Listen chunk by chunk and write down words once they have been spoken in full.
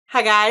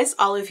Hi guys,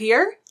 Olive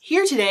here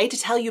today to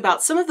tell you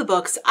about some of the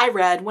books I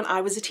read when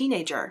I was a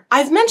teenager.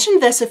 I've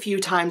mentioned this a few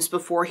times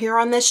before here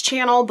on this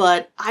channel,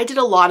 but I did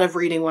a lot of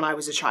reading when I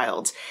was a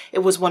child. It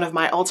was one of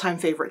my all-time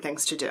favorite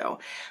things to do.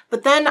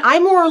 But then I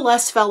more or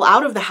less fell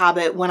out of the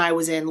habit when I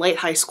was in late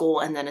high school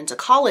and then into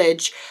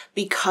college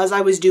because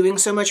I was doing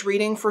so much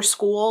reading for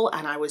school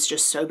and I was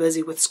just so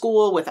busy with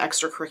school, with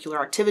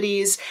extracurricular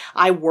activities.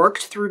 I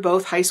worked through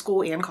both high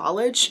school and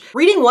college.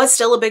 Reading was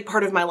still a big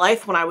part of my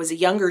life when I was a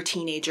younger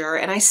teenager,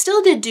 and I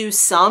still did do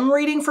some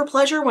reading for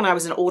pleasure when I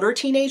was an older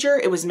teenager.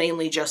 It was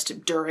mainly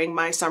just during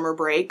my summer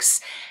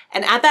breaks.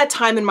 And at that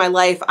time in my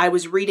life, I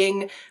was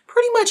reading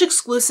pretty much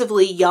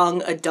exclusively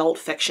young adult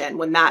fiction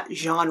when that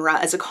genre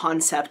as a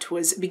concept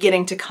was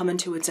beginning to come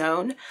into its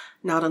own,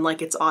 not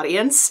unlike its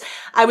audience.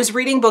 I was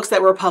reading books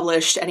that were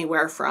published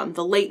anywhere from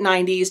the late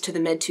 90s to the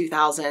mid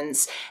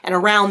 2000s, and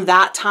around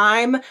that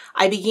time,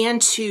 I began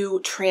to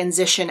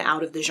transition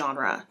out of the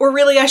genre. Or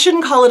really, I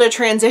shouldn't call it a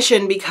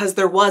transition because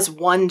there was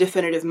one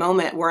definitive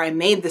moment where I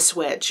made the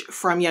switch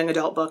from young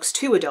adult books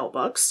to adult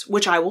books,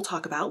 which I will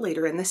talk about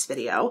later in this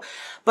video.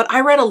 But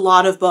I read a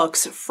lot of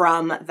books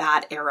from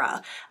that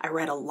era. I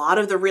read a lot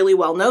of the really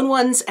well-known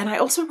ones, and I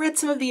also read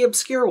some of the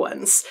obscure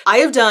ones. I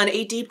have done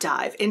a deep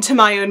dive into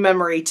my own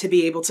memory to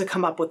be able to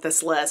come up with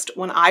this list.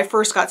 When I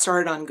first got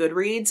started on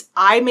Goodreads,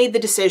 I made the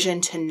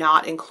decision to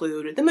not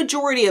include the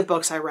majority of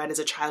books I read as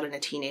a child and a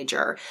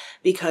teenager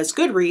because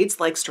Goodreads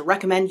likes to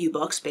recommend you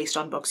books based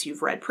on books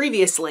you've read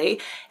previously,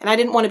 and I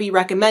didn't want to be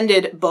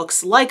recommended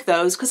books like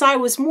those because I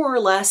was more or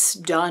less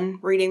done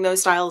reading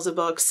those styles of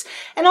books,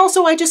 and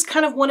also I just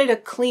kind of wanted a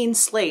clean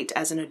slate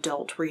as an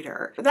adult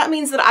reader. But that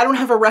means that I don't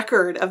have a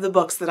record of the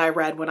books that I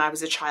read when I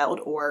was a child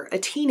or a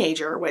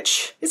teenager,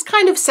 which is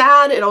kind of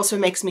sad. It also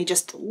makes me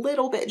just a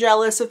little bit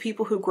jealous of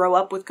people who grow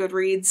up with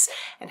Goodreads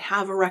and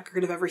have a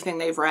record of everything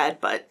they've read,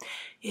 but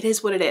it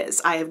is what it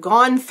is. I have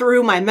gone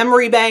through my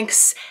memory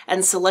banks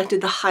and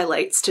selected the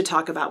highlights to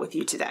talk about with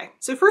you today.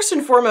 So first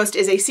and foremost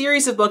is a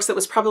series of books that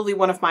was probably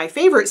one of my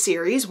favorite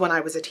series when I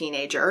was a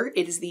teenager.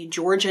 It is the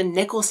Georgia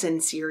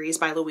Nicholson series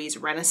by Louise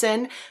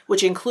Renneson,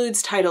 which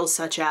includes titles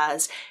such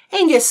as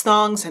Angus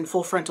Thongs and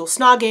Full Frontal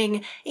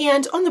Snogging,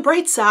 and on the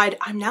bright side,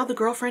 I'm now the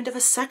girlfriend of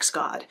a sex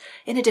god,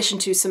 in addition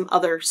to some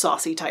other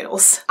saucy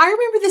titles. I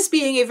remember this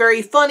being a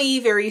very funny,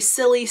 very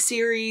silly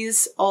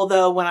series,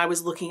 although when I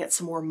was looking at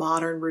some more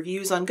modern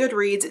reviews on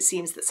Goodreads, it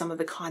seems that some of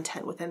the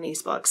content within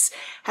these books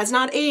has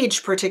not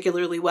aged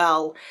particularly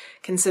well,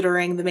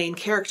 considering the main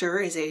character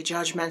is a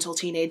judgmental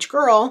teenage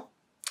girl.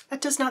 That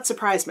does not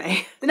surprise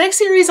me. The next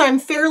series I'm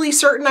fairly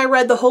certain I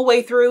read the whole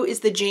way through is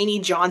the Janie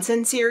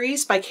Johnson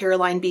series by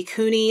Caroline B.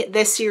 Cooney.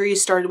 This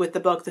series started with the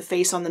book The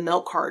Face on the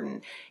Milk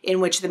Carton, in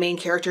which the main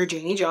character,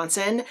 Janie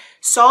Johnson,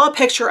 saw a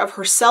picture of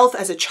herself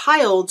as a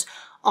child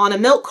on a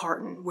milk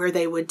carton, where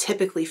they would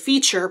typically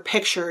feature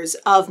pictures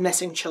of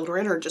missing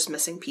children or just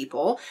missing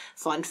people.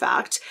 Fun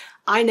fact,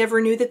 I never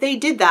knew that they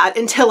did that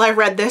until I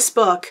read this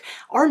book.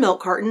 Our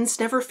milk cartons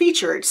never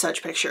featured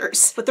such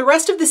pictures. But the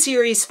rest of the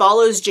series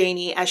follows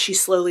Janie as she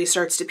slowly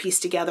starts to piece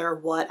together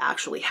what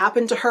actually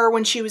happened to her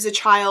when she was a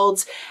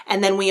child,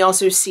 and then we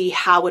also see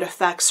how it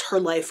affects her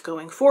life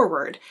going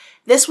forward.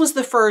 This was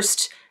the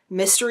first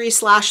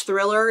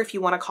mystery/thriller, if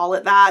you want to call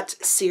it that,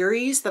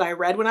 series that I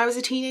read when I was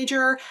a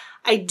teenager.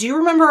 I do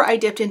remember I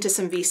dipped into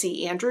some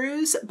V.C.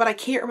 Andrews, but I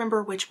can't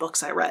remember which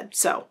books I read,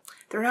 so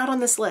they're not on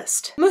this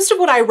list. Most of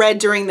what I read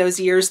during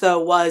those years, though,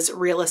 was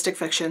realistic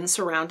fiction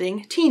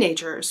surrounding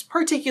teenagers,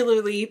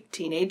 particularly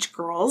teenage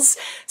girls.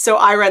 So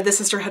I read The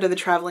Sisterhood of the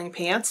Traveling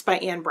Pants by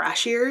Anne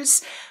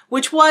Brashears,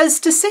 which was,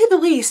 to say the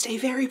least, a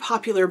very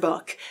popular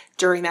book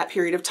during that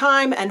period of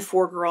time and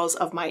for girls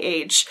of my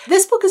age.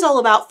 This book is all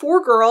about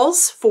four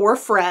girls, four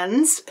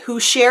friends, who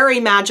share a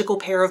magical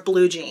pair of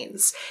blue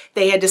jeans.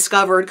 They had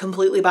discovered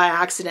completely by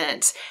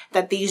accident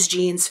that these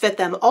jeans fit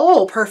them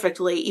all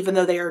perfectly, even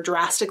though they are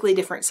drastically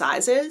different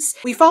sizes.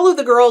 We follow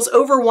the girls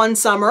over one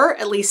summer,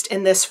 at least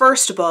in this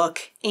first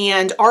book,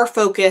 and our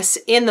focus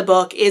in the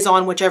book is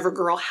on whichever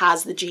girl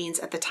has the jeans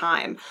at the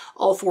time.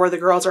 All four of the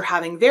girls are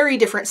having very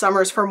different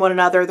summers from one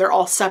another. They're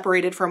all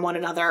separated from one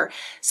another.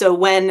 So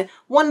when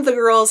one of the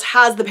girls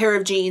has the pair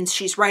of jeans,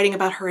 she's writing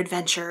about her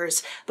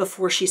adventures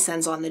before she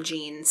sends on the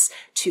jeans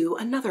to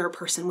another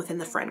person within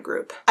the friend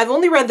group. I've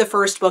only read the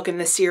first book in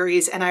this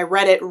series, and I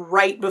read it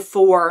right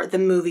before the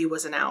movie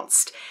was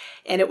announced.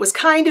 And it was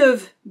kind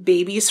of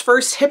baby's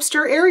first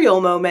hipster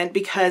Ariel moment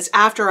because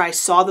after I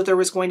saw that there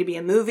was going to be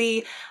a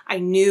movie, I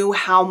knew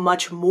how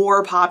much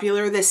more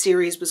popular this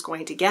series was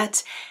going to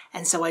get.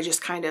 And so I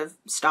just kind of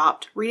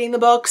stopped reading the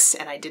books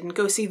and I didn't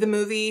go see the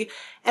movie.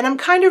 And I'm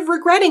kind of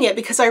regretting it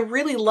because I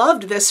really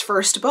loved this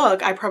first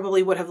book. I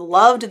probably would have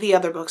loved the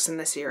other books in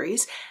the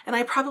series, and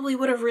I probably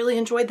would have really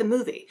enjoyed the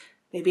movie.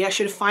 Maybe I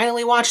should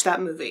finally watch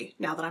that movie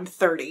now that I'm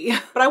 30.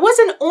 But I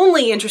wasn't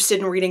only interested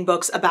in reading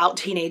books about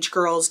teenage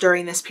girls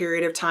during this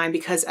period of time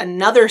because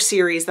another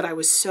series that I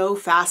was so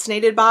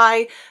fascinated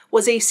by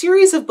was a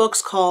series of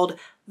books called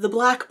The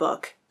Black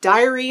Book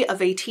Diary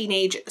of a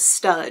Teenage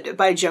Stud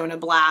by Jonah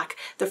Black.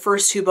 The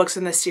first two books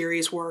in this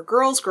series were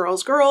Girls,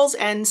 Girls, Girls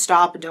and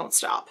Stop, Don't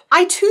Stop.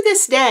 I, to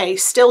this day,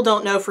 still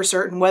don't know for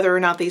certain whether or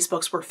not these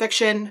books were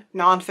fiction,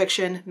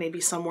 nonfiction,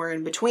 maybe somewhere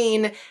in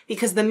between,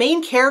 because the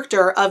main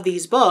character of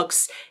these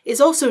books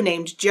is also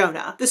named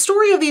Jonah. The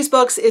story of these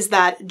books is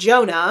that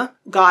Jonah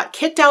got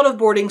kicked out of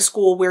boarding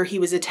school where he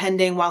was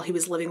attending while he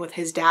was living with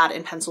his dad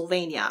in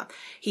Pennsylvania.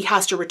 He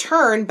has to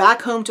return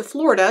back home to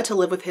Florida to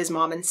live with his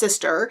mom and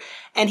sister,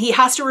 and he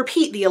has to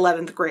repeat the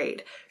 11th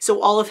grade. So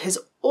all of his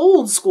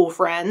old school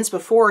friends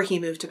before he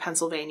moved to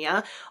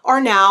Pennsylvania are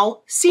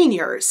now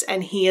seniors,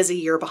 and he is a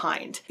year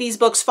behind. These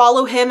books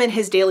follow him in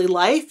his daily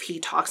life. He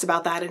talks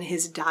about that in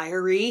his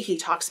diary. He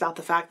talks about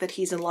the fact that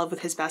he's in love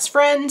with his best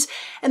friend,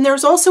 and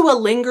there's also a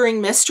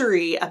lingering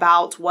mystery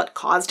about what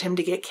caused him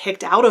to get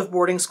kicked out of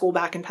boarding school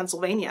back in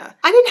Pennsylvania.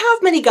 I didn't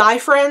have many guy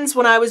friends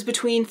when I was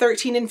between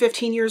 13 and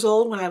 15 years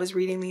old when I was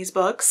reading these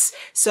books,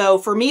 so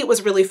for me it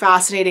was really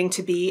fascinating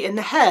to be in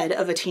the head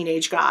of a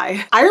teenage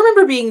guy. I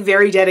remember being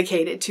very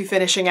dedicated to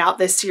finishing out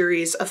this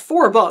series of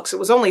 4 books. It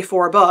was only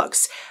 4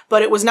 books,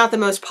 but it was not the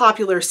most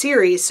popular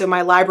series, so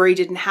my library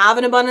didn't have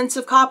an abundance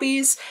of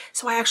copies,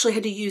 so I actually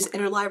had to use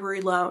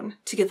interlibrary loan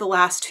to get the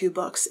last 2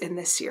 books in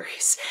this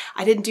series.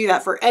 I didn't do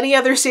that for any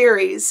other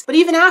series. But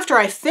even after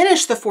I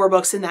finished the 4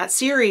 books in that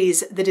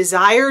series, the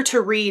desire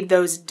to read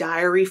those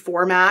diary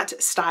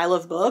format style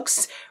of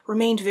books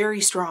remained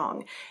very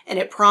strong, and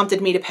it prompted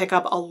me to pick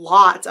up a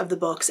lot of the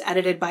books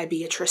edited by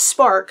Beatrice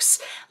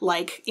Sparks,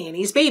 like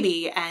Annie's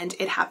Baby and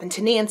It Happened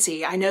to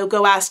Nancy. I know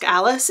Go Ask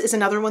Alice is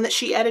another one that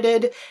she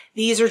edited.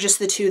 These are just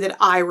the 2 that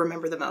I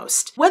remember the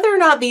most. Whether or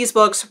not these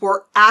books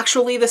were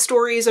actually the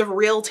stories of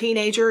real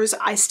teenagers,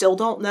 I still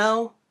don't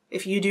know.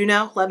 If you do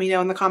know, let me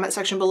know in the comment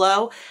section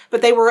below,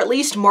 but they were at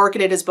least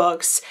marketed as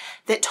books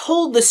that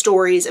told the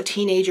stories of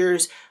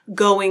teenagers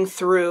going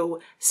through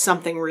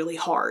something really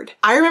hard.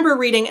 I remember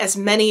reading as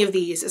many of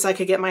these as I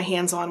could get my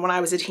hands on when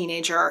I was a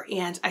teenager,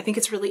 and I think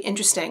it's really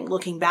interesting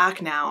looking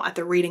back now at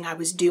the reading I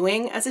was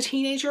doing as a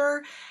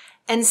teenager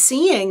and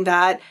seeing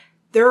that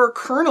there are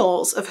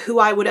kernels of who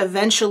I would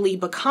eventually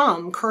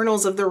become,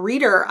 kernels of the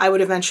reader I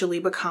would eventually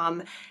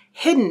become,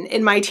 hidden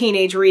in my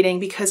teenage reading,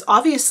 because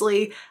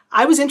obviously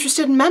I was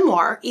interested in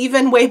memoir.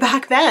 Even way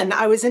back then,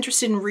 I was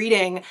interested in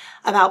reading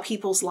about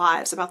people's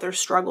lives, about their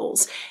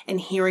struggles, and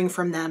hearing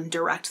from them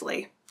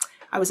directly.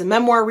 I was a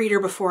memoir reader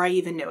before I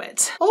even knew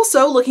it.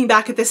 Also, looking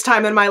back at this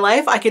time in my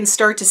life, I can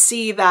start to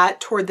see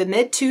that toward the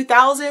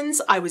mid-2000s,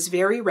 I was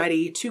very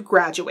ready to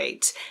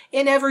graduate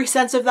in every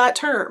sense of that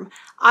term.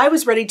 I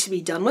was ready to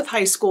be done with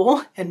high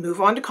school and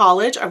move on to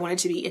college. I wanted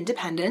to be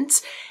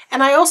independent.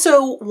 And I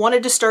also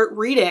wanted to start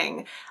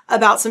reading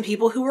about some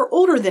people who were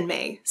older than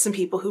me, some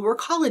people who were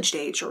college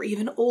age or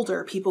even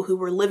older, people who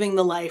were living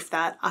the life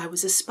that I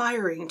was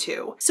aspiring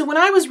to. So when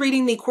I was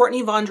reading the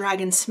Courtney Von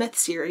Dragon Smith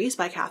series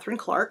by Catherine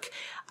Clark,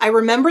 I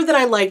remember that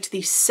I liked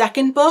the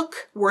second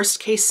book, Worst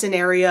Case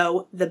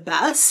Scenario, the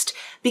best,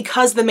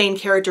 because the main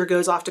character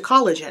goes off to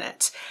college in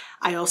it.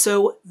 I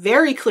also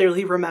very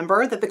clearly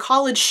remember that the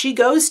college she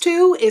goes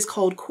to is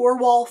called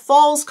Cornwall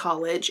Falls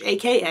College,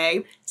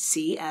 aka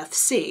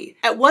CFC.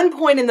 At one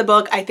point in the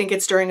book, I think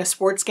it's during a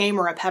sports game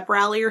or a pep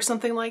rally or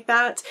something like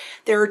that,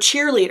 there are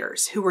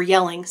cheerleaders who were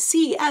yelling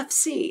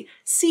CFC,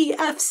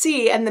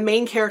 CFC, and the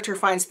main character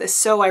finds this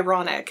so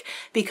ironic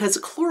because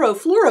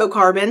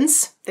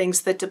chlorofluorocarbons,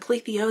 things that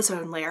deplete the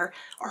ozone layer,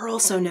 are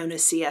also known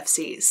as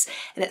CFCs.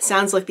 And it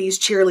sounds like these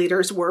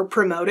cheerleaders were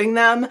promoting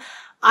them.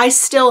 I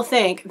still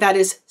think that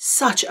is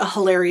such a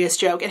hilarious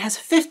joke. It has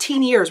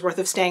 15 years worth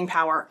of staying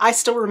power. I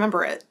still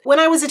remember it. When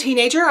I was a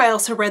teenager, I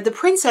also read the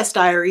Princess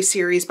Diaries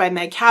series by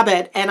Meg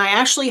Cabot, and I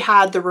actually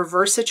had the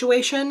reverse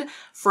situation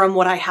from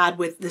what I had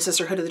with The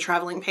Sisterhood of the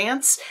Traveling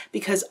Pants,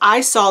 because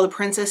I saw the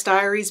Princess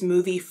Diaries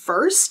movie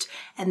first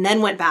and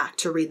then went back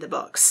to read the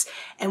books.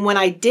 And when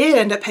I did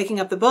end up picking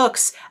up the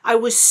books, I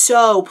was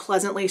so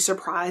pleasantly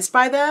surprised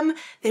by them.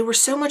 They were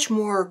so much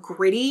more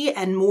gritty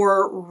and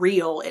more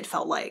real, it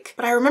felt like.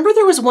 But I remember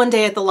there was one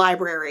day at the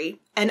library,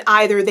 and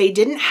either they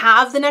didn't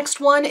have the next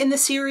one in the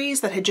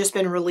series that had just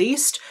been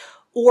released,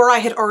 or I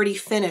had already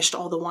finished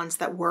all the ones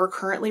that were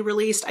currently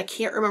released. I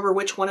can't remember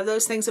which one of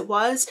those things it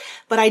was,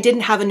 but I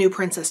didn't have a new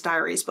Princess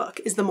Diaries book,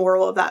 is the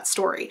moral of that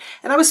story.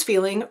 And I was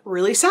feeling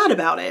really sad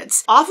about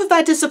it. Off of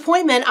that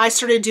disappointment, I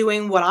started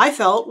doing what I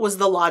felt was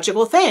the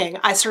logical thing.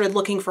 I started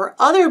looking for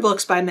other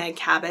books by Meg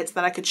Cabot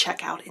that I could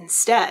check out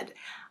instead.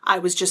 I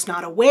was just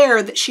not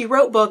aware that she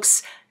wrote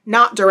books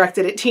not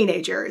directed at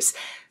teenagers.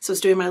 So I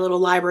was doing my little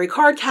library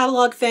card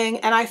catalog thing,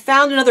 and I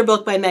found another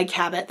book by Meg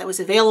Cabot that was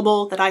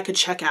available that I could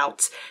check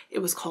out. It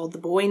was called The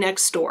Boy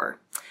Next Door.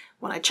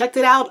 When I checked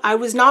it out, I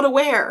was not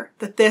aware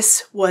that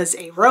this was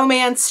a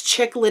romance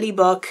chick litty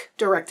book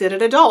directed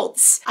at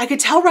adults. I could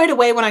tell right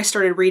away when I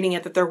started reading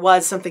it that there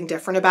was something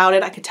different about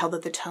it. I could tell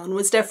that the tone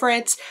was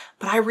different,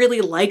 but I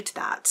really liked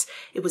that.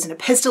 It was an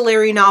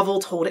epistolary novel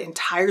told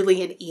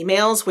entirely in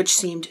emails, which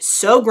seemed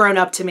so grown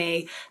up to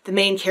me. The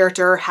main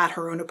character had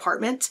her own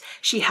apartment.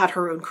 She had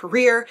her own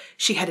career.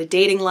 She had a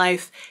dating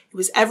life. It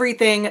was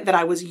everything that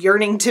I was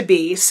yearning to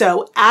be.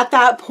 So at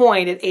that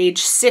point, at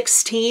age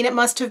 16, it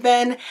must have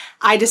been,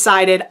 I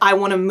decided I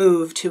want to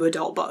move to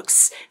adult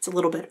books. It's a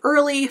little bit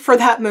early for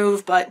that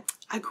move, but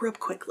I grew up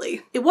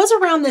quickly. It was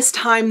around this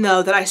time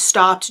though that I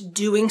stopped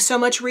doing so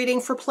much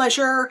reading for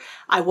pleasure.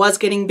 I was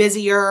getting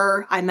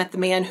busier. I met the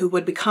man who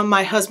would become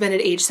my husband at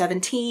age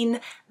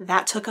 17.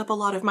 That took up a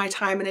lot of my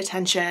time and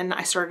attention.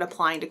 I started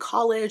applying to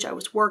college. I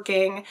was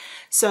working.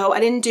 So I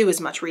didn't do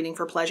as much reading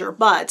for pleasure,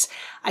 but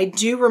I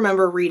do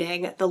remember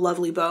reading The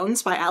Lovely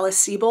Bones by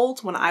Alice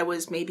Sebold when I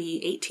was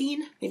maybe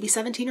 18, maybe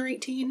 17 or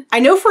 18. I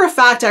know for a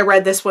fact I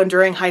read this one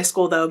during high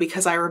school though,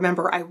 because I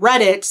remember I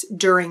read it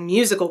during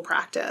musical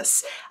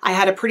practice. I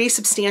had a pretty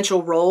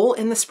substantial role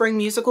in the spring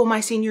musical my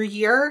senior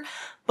year,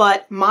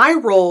 but my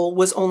role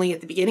was only at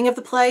the beginning of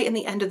the play and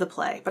the end of the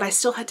play, but I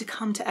still had to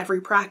come to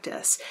every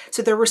practice.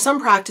 So there were some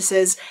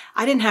practices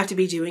I didn't have to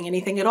be doing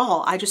anything at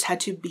all. I just had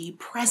to be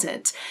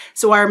present.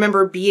 So I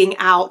remember being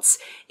out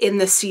in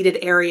the seated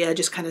area,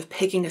 just kind of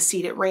picking a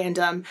seat at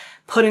random,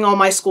 putting all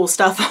my school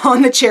stuff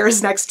on the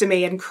chairs next to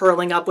me and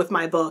curling up with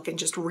my book and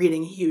just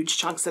reading huge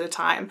chunks at a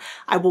time.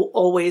 I will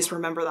always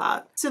remember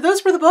that. So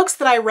those were the books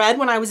that I read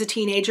when I was a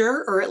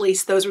teenager, or at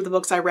least those were the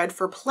books I read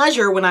for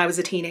pleasure when I was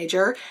a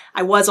teenager.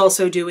 I was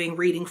also doing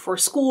reading for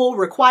school,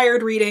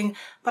 required reading,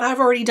 but I've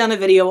already done a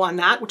video on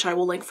that, which I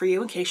will link for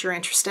you in case you're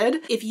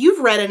interested. If you've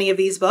read any of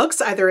these books,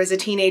 either as a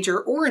teenager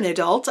or an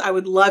adult, I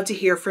would love to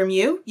hear from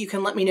you. You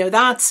can let me know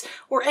that,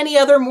 or any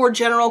other more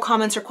general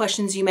comments or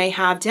questions you may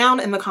have down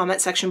in the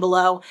comment section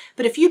below.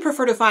 But if you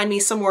prefer to find me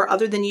somewhere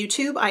other than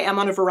YouTube, I am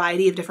on a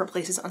variety of different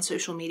places on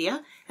social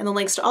media, and the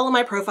links to all of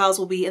my profiles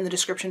will be in the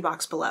description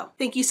box below.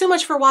 Thank you so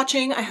much for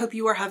watching. I hope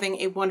you are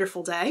having a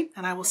wonderful day,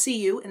 and I will see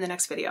you in the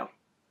next video.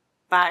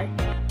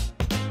 Bye.